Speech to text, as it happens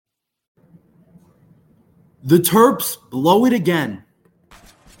The Terps blow it again.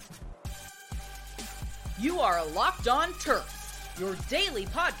 You are Locked On Terps, your daily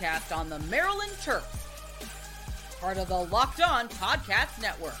podcast on the Maryland Terps. Part of the Locked On Podcast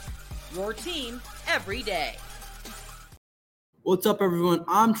Network, your team every day. What's up, everyone?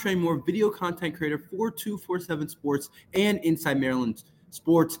 I'm Trey Moore, video content creator for 247 Sports and Inside Maryland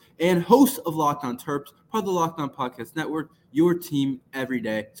Sports, and host of Locked On Terps, part of the Locked On Podcast Network, your team every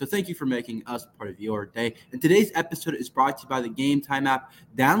day. So thank you for making us part of your day. And today's episode is brought to you by the Game Time app.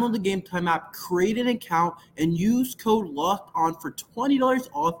 Download the Game Time app, create an account, and use code LOCKEDON for $20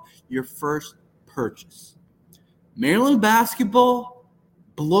 off your first purchase. Maryland basketball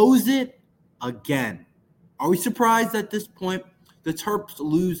blows it again. Are we surprised at this point? The Terps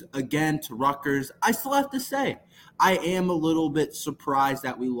lose again to Rutgers. I still have to say, I am a little bit surprised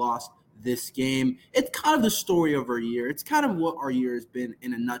that we lost this game. It's kind of the story of our year. It's kind of what our year has been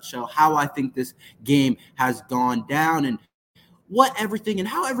in a nutshell, how I think this game has gone down and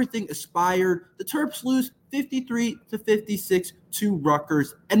how everything aspired. The Terps lose 53-56 to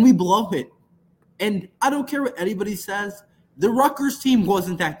Rutgers, and we blow it. And I don't care what anybody says. The Rutgers team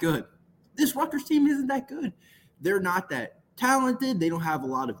wasn't that good. This Rutgers team isn't that good. They're not that talented. They don't have a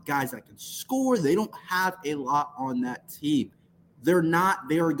lot of guys that can score. They don't have a lot on that team. They're not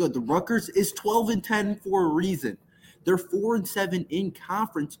very good. The Rutgers is 12-10 for a reason. They're 4-7 in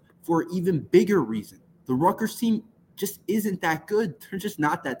conference for an even bigger reason. The Rutgers team just isn't that good. They're just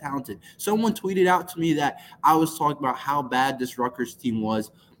not that talented. Someone tweeted out to me that I was talking about how bad this Rutgers team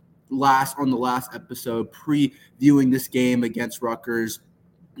was on the last episode, previewing this game against Rutgers,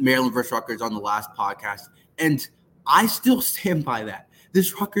 Maryland versus Rutgers on the last podcast. And I still stand by that.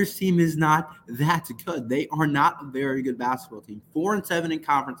 This Rutgers team is not that good. They are not a very good basketball team. 4-7 in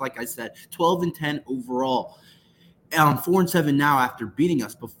conference, like I said, 12-10 overall. 4-7 now after beating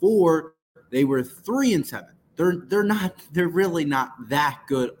us. Before, they were 3-7. They're really not that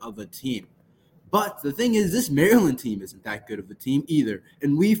good of a team. But the thing is, this Maryland team isn't that good of a team either.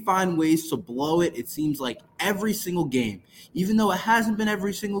 And we find ways to blow it, it seems like, every single game. Even though it hasn't been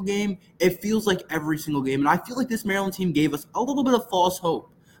every single game, it feels like every single game. And I feel like this Maryland team gave us a little bit of false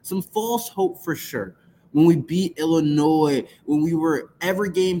hope. Some false hope for sure. When we beat Illinois, every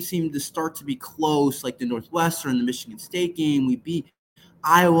game seemed to start to be close, like the Northwestern, the Michigan State game. We beat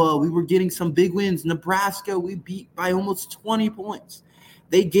Iowa. We were getting some big wins. Nebraska, we beat by almost 20 points.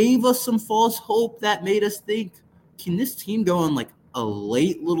 They gave us some false hope that made us think, can this team go on like a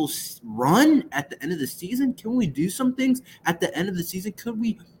late little run at the end of the season? Can we do some things at the end of the season? Could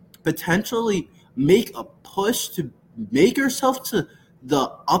we potentially make a push to make ourselves to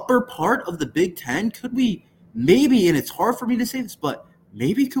the upper part of the Big Ten? Could we maybe, and it's hard for me to say this, but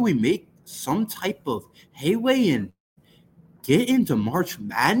maybe could we make some type of headway and get into March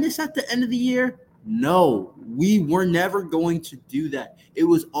Madness at the end of the year? No, we were never going to do that. It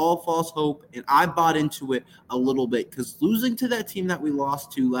was all false hope, and I bought into it a little bit because losing to that team that we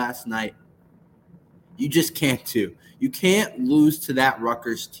lost to last night, you just can't do. You can't lose to that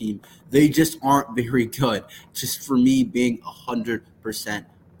Rutgers team. They just aren't very good, just for me being 100%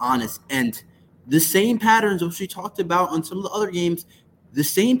 honest. And the same patterns, which we talked about on some of the other games, the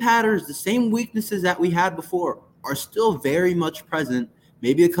same patterns, the same weaknesses that we had before are still very much present.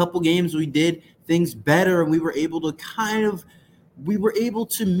 Maybe a couple games we did things better, and we were able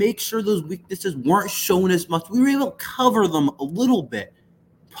to make sure those weaknesses weren't shown as much. We were able to cover them a little bit,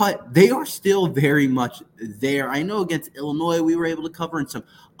 but they are still very much there. I know against Illinois, we were able to cover in some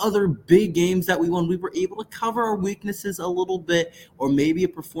other big games that we won. We were able to cover our weaknesses a little bit, or maybe a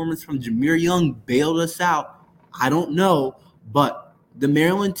performance from Jameer Young bailed us out. I don't know, but the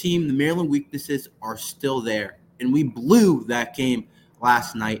Maryland team, the Maryland weaknesses are still there, and we blew that game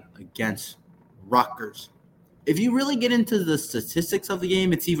last night against Rutgers. If you really get into the statistics of the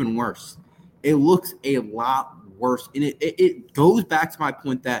game, it's even worse. It looks a lot worse. And it goes back to my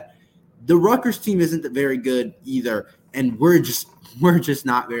point that the Rutgers team isn't very good either. And we're just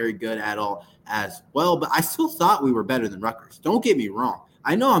not very good at all as well. But I still thought we were better than Rutgers. Don't get me wrong.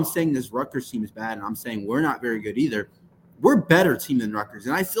 I know I'm saying this Rutgers team is bad, and I'm saying we're not very good either. We're a better team than Rutgers,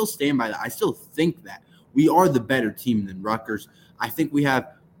 and I still stand by that. I still think that we are the better team than Rutgers. I think we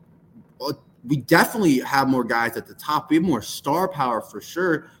definitely have more guys at the top. We have more star power for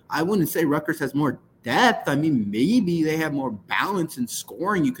sure. I wouldn't say Rutgers has more depth. I mean, maybe they have more balance in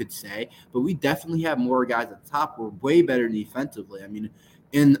scoring, you could say, but we definitely have more guys at the top. We're way better defensively. I mean,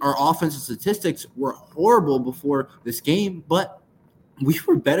 in our offensive statistics were horrible before this game, but we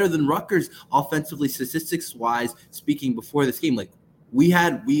were better than Rutgers offensively, statistics-wise, speaking before this game. Like, We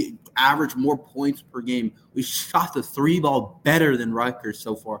averaged more points per game. We shot the three ball better than Rutgers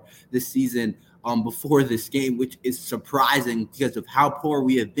so far this season before this game, which is surprising because of how poor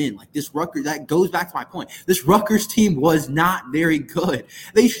we have been. Like this Rutgers, that goes back to my point. This Rutgers team was not very good.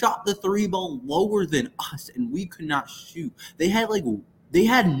 They shot the three ball lower than us, and we could not shoot. They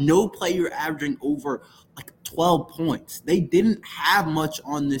had no player averaging over like 12 points. They didn't have much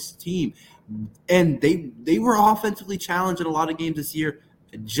on this team. And they were offensively challenged in a lot of games this year,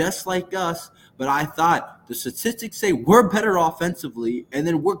 just like us. But I thought the statistics say we're better offensively, and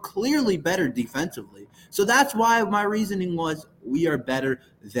then we're clearly better defensively. So that's why my reasoning was we are better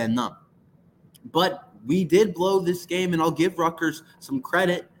than them. But we did blow this game, and I'll give Rutgers some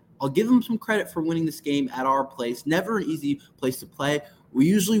credit. I'll give them some credit for winning this game at our place. Never an easy place to play. We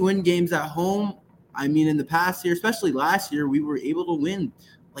usually win games at home. I mean, in the past year, especially last year, we were able to win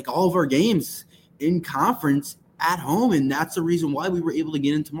like all of our games in conference at home, and that's the reason why we were able to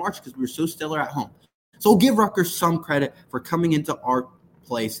get into March, because we were so stellar at home. So I'll give Rutgers some credit for coming into our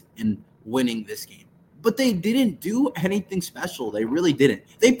place and winning this game. But they didn't do anything special. They really didn't.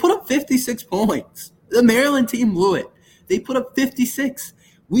 They put up 56 points. The Maryland team blew it. They put up 56.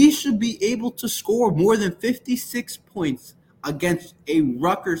 We should be able to score more than 56 points against a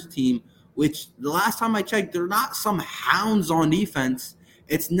Rutgers team, which the last time I checked, they're not some hounds on defense.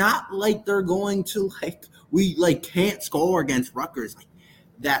 It's not like they're going to we can't score against Rutgers,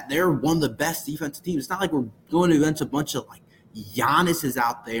 that they're one of the best defensive teams. It's not like we're going against a bunch of Giannis's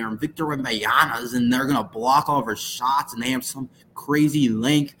out there and Victor Wembanyama's, and they're gonna block all of our shots and they have some crazy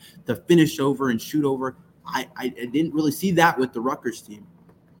length to finish over and shoot over. I didn't really see that with the Rutgers team.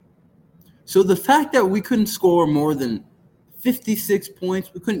 So the fact that we couldn't score more than 56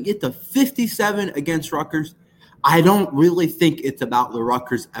 points, we couldn't get to 57 against Rutgers, I don't really think it's about the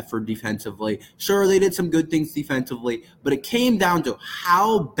Rutgers' effort defensively. Sure, they did some good things defensively, but it came down to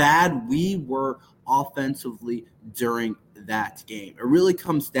how bad we were offensively during that game. It really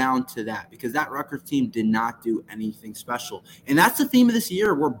comes down to that, because that Rutgers team did not do anything special. And that's the theme of this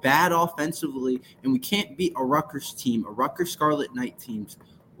year. We're bad offensively, and we can't beat a Rutgers team, a Rutgers Scarlet Knight teams,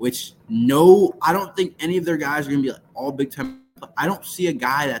 which I don't think any of their guys are going to be all Big Ten. I don't see a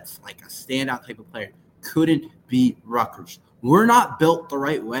guy that's a standout type of player. Couldn't beat Rutgers. We're not built the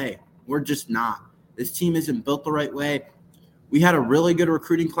right way. We're just not. This team isn't built the right way. We had a really good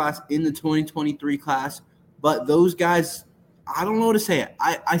recruiting class in the 2023 class, but those guys, I don't know what to say.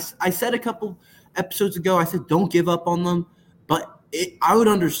 I said a couple episodes ago, I said don't give up on them, but I would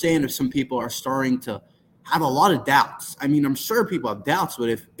understand if some people are starting to have a lot of doubts. I mean, I'm sure people have doubts, but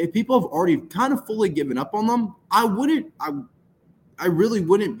if people have already kind of fully given up on them, I really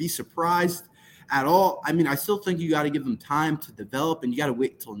wouldn't be surprised at all. I mean, I still think you got to give them time to develop, and you got to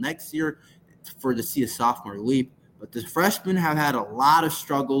wait until next year to see a sophomore leap. But the freshmen have had a lot of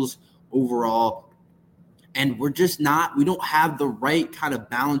struggles overall, and we don't have the right kind of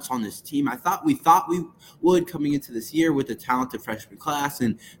balance on this team. We thought we would coming into this year with the talented freshman class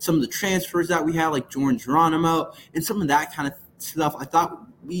and some of the transfers that we had, like Jordan Geronimo and some of that kind of stuff. I thought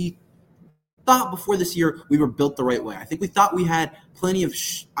before this year we were built the right way. I think we thought we had plenty of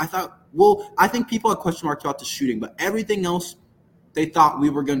I think people had question marks about the shooting, but everything else they thought we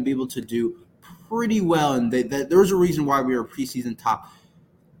were going to be able to do pretty well, and there was a reason why we were a preseason top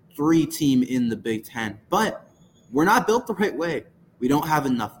 3 team in the Big Ten. But we're not built the right way. We don't have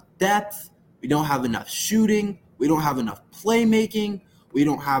enough depth. We don't have enough shooting. We don't have enough playmaking. We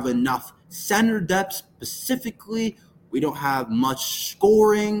don't have enough center depth specifically. We don't have much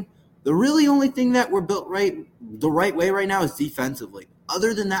scoring. The really only thing that we're built the right way right now is defensively.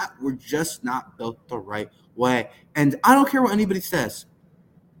 Other than that, we're just not built the right way. And I don't care what anybody says.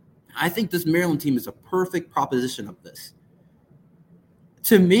 I think this Maryland team is a perfect proposition of this.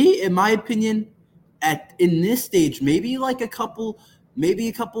 To me, in my opinion, in this stage, maybe a couple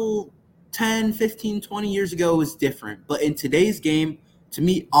 10, 15, 20 years ago was different. But in today's game, to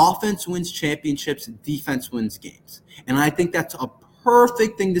me, offense wins championships, defense wins games. And I think that's a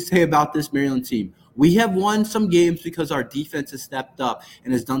perfect thing to say about this Maryland team. We have won some games because our defense has stepped up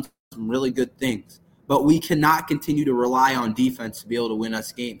and has done some really good things. But we cannot continue to rely on defense to be able to win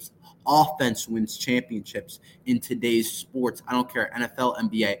us games. Offense wins championships in today's sports. I don't care, NFL,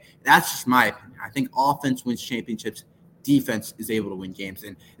 NBA. That's just my opinion. I think offense wins championships. Defense is able to win games.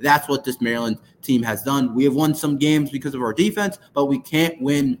 And that's what this Maryland team has done. We have won some games because of our defense, but we can't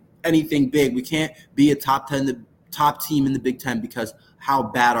win anything big. We can't be a top team in the Big Ten because how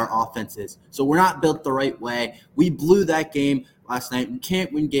bad our offense is. So we're not built the right way. We blew that game. last night. We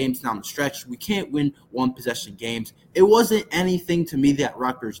can't win games down the stretch. We can't win one-possession games. It wasn't anything to me that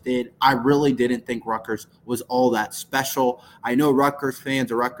Rutgers did. I really didn't think Rutgers was all that special. I know Rutgers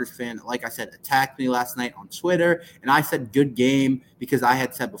fans, like I said, attacked me last night on Twitter, and I said good game because I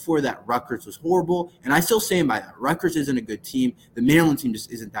had said before that Rutgers was horrible, and I still stand by that. Rutgers isn't a good team. The Maryland team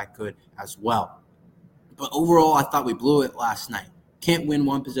just isn't that good as well. But overall, I thought we blew it last night. Can't win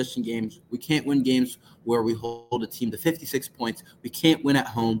one-possession games. We can't win games where we hold a team to 56 points. We can't win at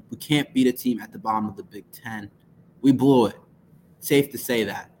home. We can't beat a team at the bottom of the Big Ten. We blew it. Safe to say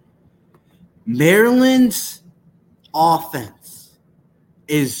that. Maryland's offense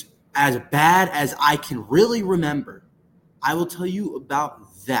is as bad as I can really remember. I will tell you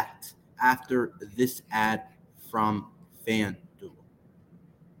about that after this ad from FanDuel.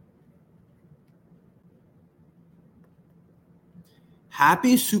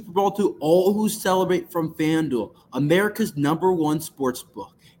 Happy Super Bowl to all who celebrate from FanDuel, America's #1 sports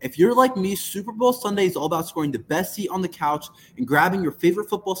book. If you're like me, Super Bowl Sunday is all about scoring the best seat on the couch and grabbing your favorite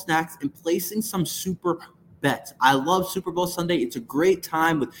football snacks and placing some super bets. I love Super Bowl Sunday. It's a great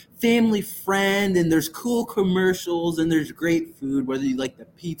time with family, friend, and there's cool commercials and there's great food, whether you like the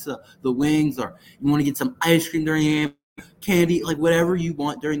pizza, the wings, or you want to get some ice cream during the game, candy, like whatever you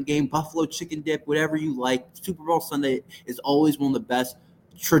want during the game, buffalo chicken dip, whatever you like. Super Bowl Sunday is always one of the best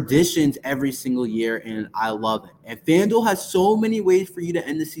traditions every single year, and I love it. And FanDuel has so many ways for you to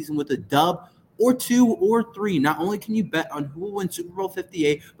end the season with a dub or 2 or 3. Not only can you bet on who will win Super Bowl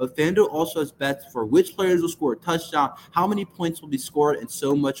 58, but FanDuel also has bets for which players will score a touchdown, how many points will be scored, and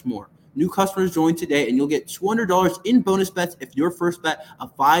so much more. New customers join today, and you'll get $200 in bonus bets if your first bet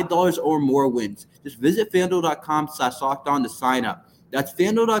of $5 or more wins. Just visit FanDuel.com/lockedon to sign up. That's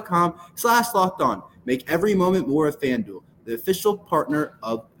FanDuel.com/lockedon. Make every moment more of FanDuel, the official partner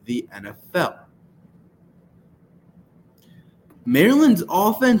of the NFL. Maryland's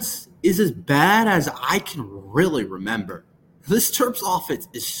offense is as bad as I can really remember. This Terps offense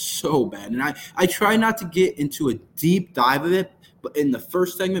is so bad, and I try not to get into a deep dive of it but in the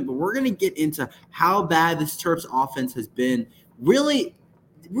first segment, but we're going to get into how bad this Terps offense has been really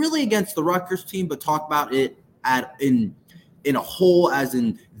against the Rutgers team, but talk about it in a whole, as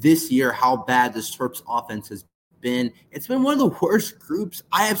in this year, how bad this Terps offense has been. It's been one of the worst groups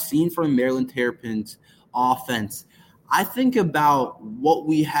I have seen from Maryland Terrapins offense. I think about what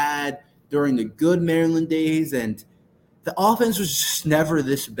we had during the good Maryland days, and the offense was just never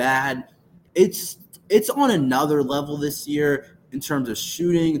this bad. It's on another level this year in terms of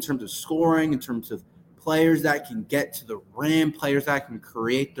shooting, in terms of scoring, in terms of players that can get to the rim, players that can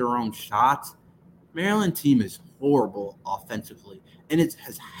create their own shots. Maryland team is horrible offensively, and it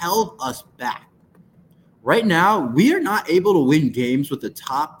has held us back. Right now, we are not able to win games with a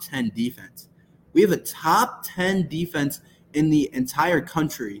top 10 defense. We have a top 10 defense in the entire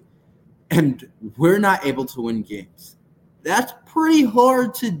country, and we're not able to win games. That's pretty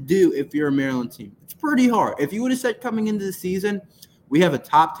hard to do if you're a Maryland team. It's pretty hard. If you would have said coming into the season, we have a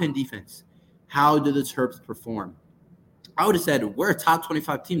top 10 defense, how do the Terps perform? I would have said we're a top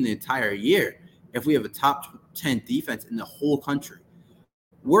 25 team the entire year if we have a top 10 defense in the whole country.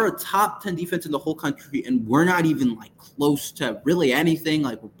 We're a top 10 defense in the whole country, and we're not even like close to really anything.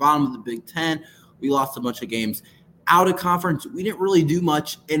 Like, we're bottom of the Big Ten. We lost a bunch of games out of conference. We didn't really do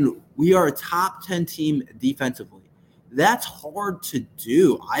much, and we are a top 10 team defensively. That's hard to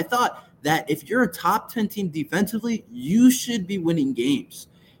do. I thought that if you're a top 10 team defensively, you should be winning games.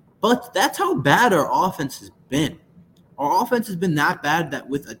 But that's how bad our offense has been. Our offense has been that bad that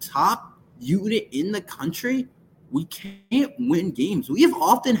with a top unit in the country, we can't win games. We have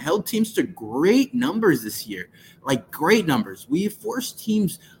often held teams to great numbers this year, like great numbers. We have forced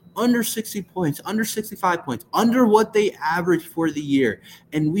teams under 60 points, under 65 points, under what they average for the year,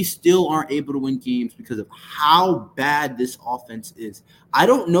 and we still aren't able to win games because of how bad this offense is. I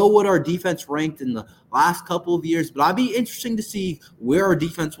don't know what our defense ranked in the last couple of years, but I'd be interesting to see where our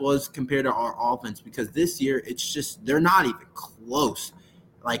defense was compared to our offense, because this year it's just they're not even close.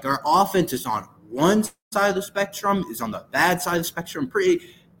 Like, our offense is on one side of the spectrum, is on the bad side of the spectrum, pretty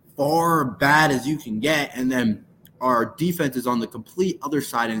far bad as you can get, and then our defense is on the complete other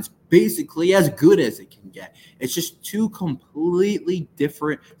side, and it's basically as good as it can get. It's just two completely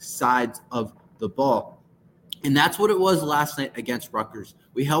different sides of the ball. And that's what it was last night against Rutgers.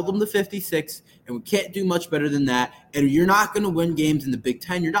 We held them to 56, and we can't do much better than that. And you're not going to win games in the Big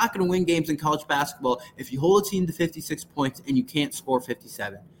Ten. You're not going to win games in college basketball if you hold a team to 56 points and you can't score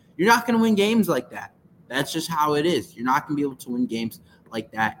 57. You're not going to win games like that. That's just how it is. You're not going to be able to win games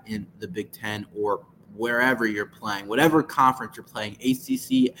like that in the Big Ten or wherever you're playing, whatever conference you're playing,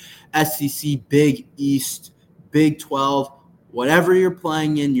 ACC, SEC, Big East, Big 12, whatever you're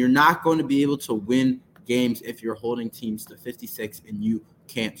playing in, you're not going to be able to win games if you're holding teams to 56 and you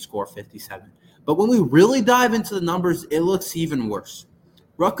can't score 57. But when we really dive into the numbers, it looks even worse.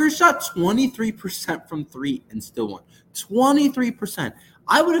 Rutgers shot 23% from three and still won. 23%.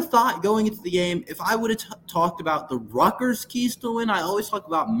 I would have thought going into the game, if I would have talked about the Rutgers keys to win, I always talk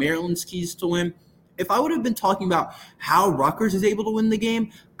about Maryland's keys to win. If I would have been talking about how Rutgers is able to win the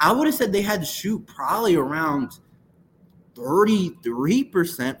game, I would have said they had to shoot probably around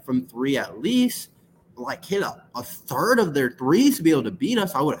 33% from three at least, like hit a third of their threes to be able to beat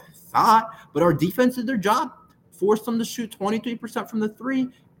us, I would have thought. But our defense did their job, forced them to shoot 23% from the three,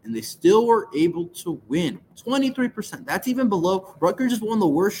 and they still were able to win. 23%. That's even below. Rutgers is one of the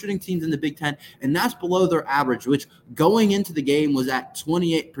worst shooting teams in the Big Ten, and that's below their average, which going into the game was at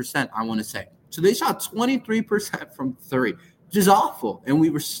 28%, I want to say. So they shot 23% from three, which is awful, and we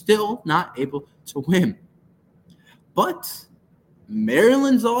were still not able to win. But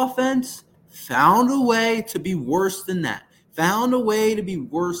Maryland's offense found a way to be worse than that, found a way to be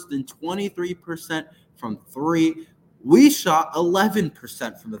worse than 23% from three. We shot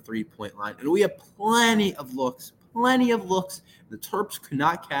 11% from the three-point line, and we had plenty of looks. The Terps could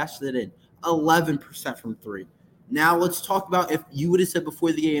not cash that in, 11% from three. Now let's talk about if you would have said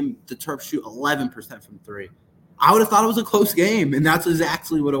before the game the Terps shoot 11% from three. I would have thought it was a close game, and that's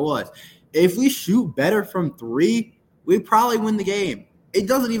exactly what it was. If we shoot better from three, we probably win the game. It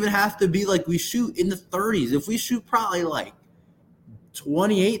doesn't even have to be like we shoot in the 30s. If we shoot probably like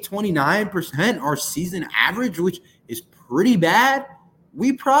 28, 29%, our season average, which is pretty bad,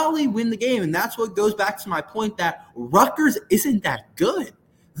 we probably win the game. And that's what goes back to my point that Rutgers isn't that good.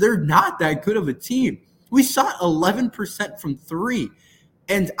 They're not that good of a team. We shot 11% from three.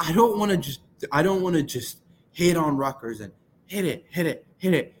 And I don't want to just hit on Rutgers and hit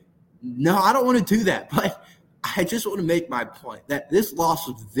it. No, I don't want to do that. But I just want to make my point that this loss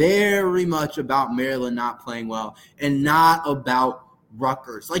was very much about Maryland not playing well and not about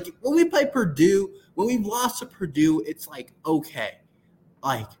Rutgers. Like when we play Purdue, when we've lost to Purdue, it's like, okay,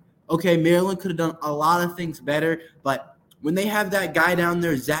 Maryland could have done a lot of things better, but when they have that guy down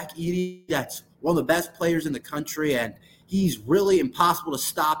there, Zach Edey, that's one of the best players in the country, and he's really impossible to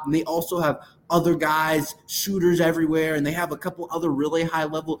stop, and they also have other guys, shooters everywhere, and they have a couple other really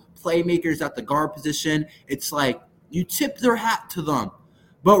high-level playmakers at the guard position. It's like you tip their hat to them.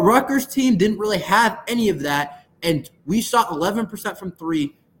 But Rutgers' team didn't really have any of that, and we shot 11% from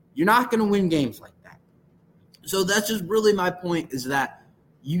three. You're not going to win games like that. So that's just really my point, is that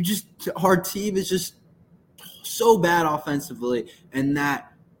our team is just so bad offensively, and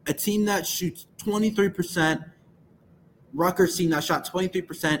that a team that shoots 23%, Rutgers team that shot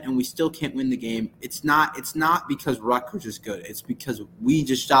 23%, and we still can't win the game. It's not because Rutgers is good. It's because we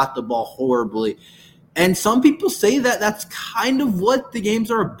just shot the ball horribly. And some people say that that's kind of what the games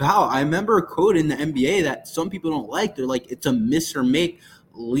are about. I remember a quote in the NBA that some people don't like. They're like, it's a miss or make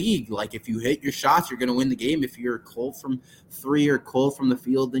league. Like if you hit your shots, you're going to win the game. If you're cold from three or cold from the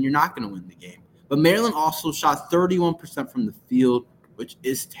field, then you're not going to win the game. But Maryland also shot 31% from the field, which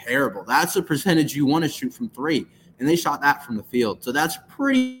is terrible. That's the percentage you want to shoot from three. And they shot that from the field. So that's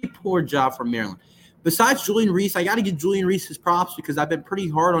pretty poor job from Maryland. Besides Julian Reese, I got to give Julian Reese his props because I've been pretty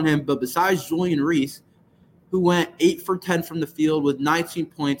hard on him. But besides Julian Reese, who went 8 for 10 from the field with 19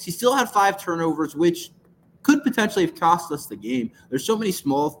 points, he still had 5 turnovers, which could potentially have cost us the game. There's so many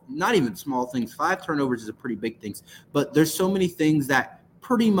not even small things. 5 turnovers is a pretty big thing. But there's so many things that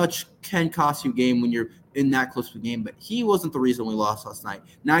pretty much can cost you a game when you're in that close of a game. But he wasn't the reason we lost last night.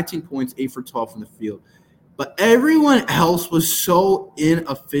 19 points, 8 for 12 from the field. But everyone else was so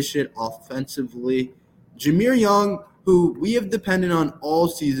inefficient offensively. Jameer Young, who we have depended on all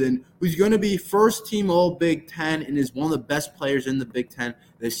season, who's going to be first-team All-Big Ten and is one of the best players in the Big Ten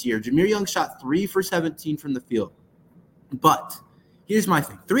this year. Jameer Young shot 3 for 17 from the field. But here's my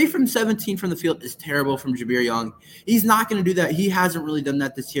thing. 3 from 17 from the field is terrible from Jameer Young. He's not going to do that. He hasn't really done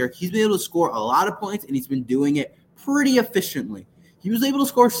that this year. He's been able to score a lot of points, and he's been doing it pretty efficiently. He was able to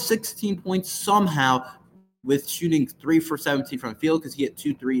score 16 points somehow with shooting 3 for 17 from the field because he hit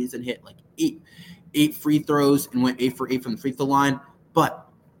 2 threes and hit like 8 free throws and went 8 for 8 from the free throw line. But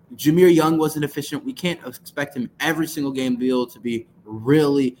Jameer Young wasn't efficient. We can't expect him every single game to be able to be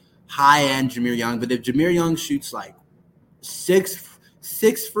really high-end Jameer Young. But if Jameer Young shoots like 6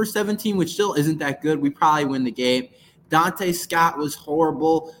 for 17, which still isn't that good, we probably win the game. Dante Scott was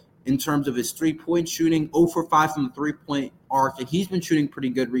horrible in terms of his three-point shooting, 0 for 5 from the three-point arc, and he's been shooting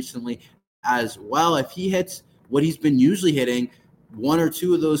pretty good recently as well. If he hits what he's been usually hitting, 1 or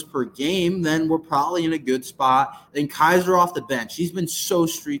 2 of those per game, then we're probably in a good spot. Then Kaiser off the bench. He's been so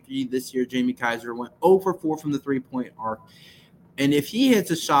streaky this year. Jamie Kaiser went 0 for 4 from the three-point arc. And if he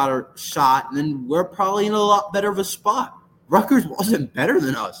hits a shot, then we're probably in a lot better of a spot. Rutgers wasn't better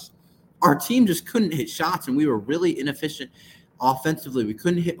than us. Our team just couldn't hit shots, and we were really inefficient offensively. We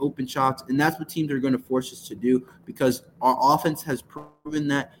couldn't hit open shots, and that's what teams are going to force us to do because our offense has proven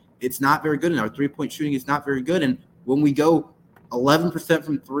that it's not very good, and our three-point shooting is not very good. And when we go 11%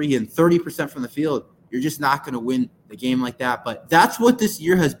 from three and 30% from the field, you're just not going to win the game like that. But that's what this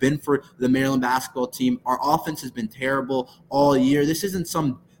year has been for the Maryland basketball team. Our offense has been terrible all year. This isn't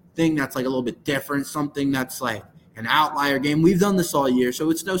something that's like a little bit different, something that's like an outlier game. We've done this all year, so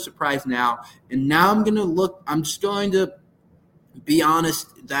it's no surprise now. And now I'm just going to be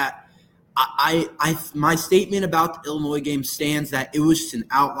honest that my statement about the Illinois game stands, that it was just an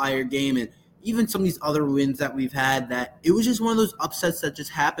outlier game. And even some of these other wins that we've had, that it was just one of those upsets that just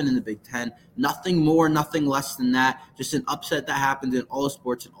happened in the Big Ten. Nothing more, nothing less than that. Just an upset that happened in all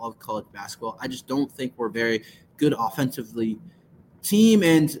sports and all of college basketball. I just don't think we're very good offensively team.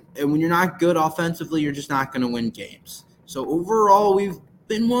 And when you're not good offensively, you're just not going to win games. So overall, we've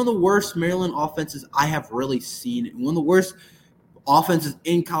been one of the worst Maryland offenses I have really seen. One of the worst offenses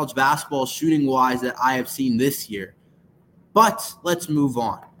in college basketball shooting-wise that I have seen this year. But let's move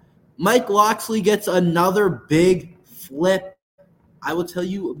on. Mike Locksley gets another big flip. I will tell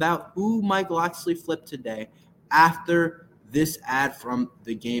you about who Mike Locksley flipped today after this ad from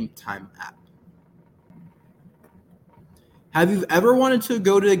the Game Time app. Have you ever wanted to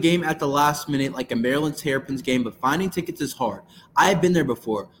go to a game at the last minute, like a Maryland Terrapins game, but finding tickets is hard? I have been there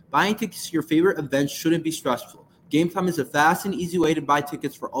before. Buying tickets to your favorite events shouldn't be stressful. Game Time is a fast and easy way to buy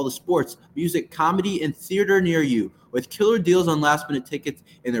tickets for all the sports, music, comedy, and theater near you. With killer deals on last-minute tickets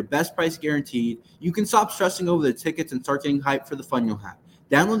and their best price guaranteed, you can stop stressing over the tickets and start getting hyped for the fun you'll have.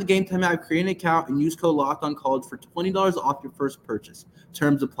 Download the Game Time app, create an account, and use code LOCKEDONCollege for $20 off your first purchase.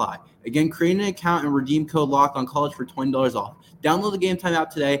 Terms apply. Again, create an account and redeem code LOCKEDONCollege for $20 off. Download the Game Time app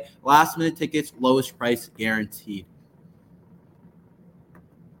today. Last-minute tickets, lowest price guaranteed.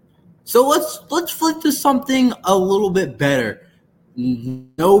 So let's flip to something a little bit better.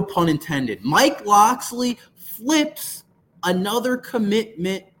 No pun intended. Mike Locksley flips another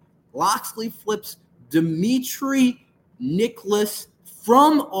commitment. Locksley flips Dimitri Nicholas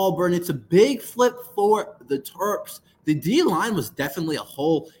from Auburn. It's a big flip for the Terps. The D-line was definitely a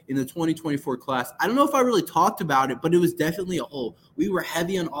hole in the 2024 class. I don't know if I really talked about it, but it was definitely a hole. We were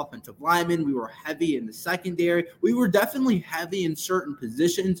heavy on offensive linemen. We were heavy in the secondary. We were definitely heavy in certain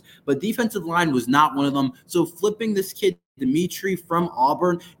positions, but defensive line was not one of them. So flipping this kid, Dimitri, from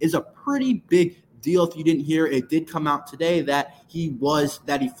Auburn is a pretty big deal. If you didn't hear, it did come out today that he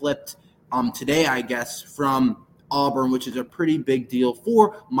flipped today, I guess, from Auburn, which is a pretty big deal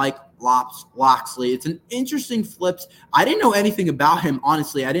for Mike Locksley. It's an interesting flips. I didn't know anything about him,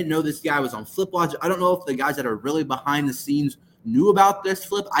 honestly. I didn't know this guy was on Flip Watch. I don't know if the guys that are really behind the scenes knew about this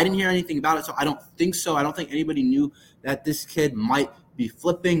flip. I didn't hear anything about it, so I don't think so. I don't think anybody knew that this kid might be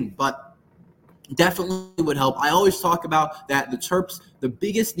flipping, but definitely would help. I always talk about that the Terps, the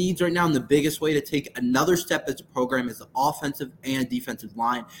biggest needs right now and the biggest way to take another step as a program is the offensive and defensive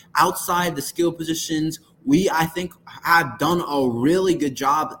line. Outside the skill positions, I think, have done a really good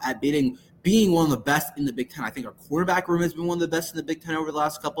job at being one of the best in the Big Ten. I think our quarterback room has been one of the best in the Big Ten over the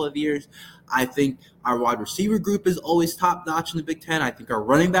last couple of years. I think our wide receiver group is always top-notch in the Big Ten. I think our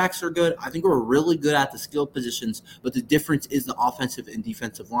running backs are good. I think we're really good at the skill positions, but the difference is the offensive and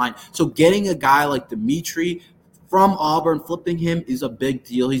defensive line. So getting a guy like Dimitri from Auburn, flipping him is a big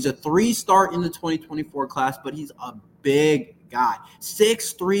deal. He's a 3-star in the 2024 class, but he's a big guy,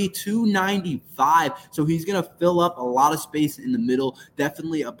 6'3", 295. So he's going to fill up a lot of space in the middle.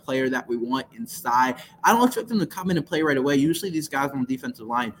 Definitely a player that we want inside. I don't expect him to come in and play right away. Usually these guys on the defensive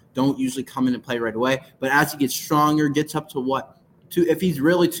line don't usually come in and play right away. But as he gets stronger, gets up to if he's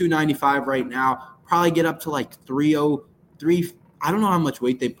really 295 right now, probably get up to like 303. I don't know how much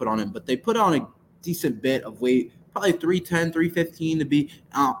weight they put on him, but they put on a decent bit of weight. Probably 310, 315 to be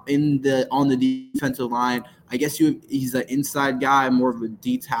on the defensive line. I guess he's an inside guy, more of a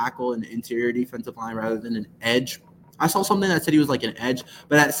D tackle in the interior defensive line rather than an edge. I saw something that said he was like an edge,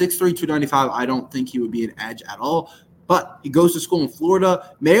 but at 6'3", 295, I don't think he would be an edge at all. But he goes to school in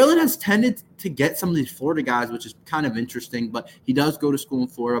Florida. Maryland has tended to get some of these Florida guys, which is kind of interesting, but he does go to school in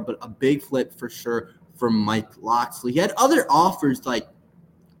Florida, but a big flip for sure from Mike Locksley. He had other offers like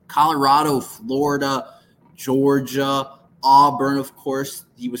Colorado, Florida, Georgia, Auburn, of course,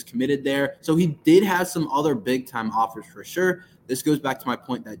 he was committed there. So he did have some other big-time offers for sure. This goes back to my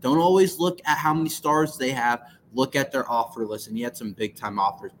point that don't always look at how many stars they have. Look at their offer list, and he had some big-time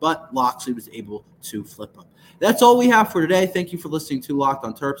offers. But Locksley was able to flip them. That's all we have for today. Thank you for listening to Locked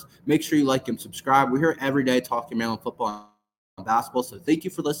on Terps. Make sure you like and subscribe. We're here every day talking Maryland football. basketball. So thank you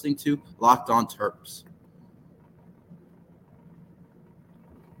for listening to Locked On Terps.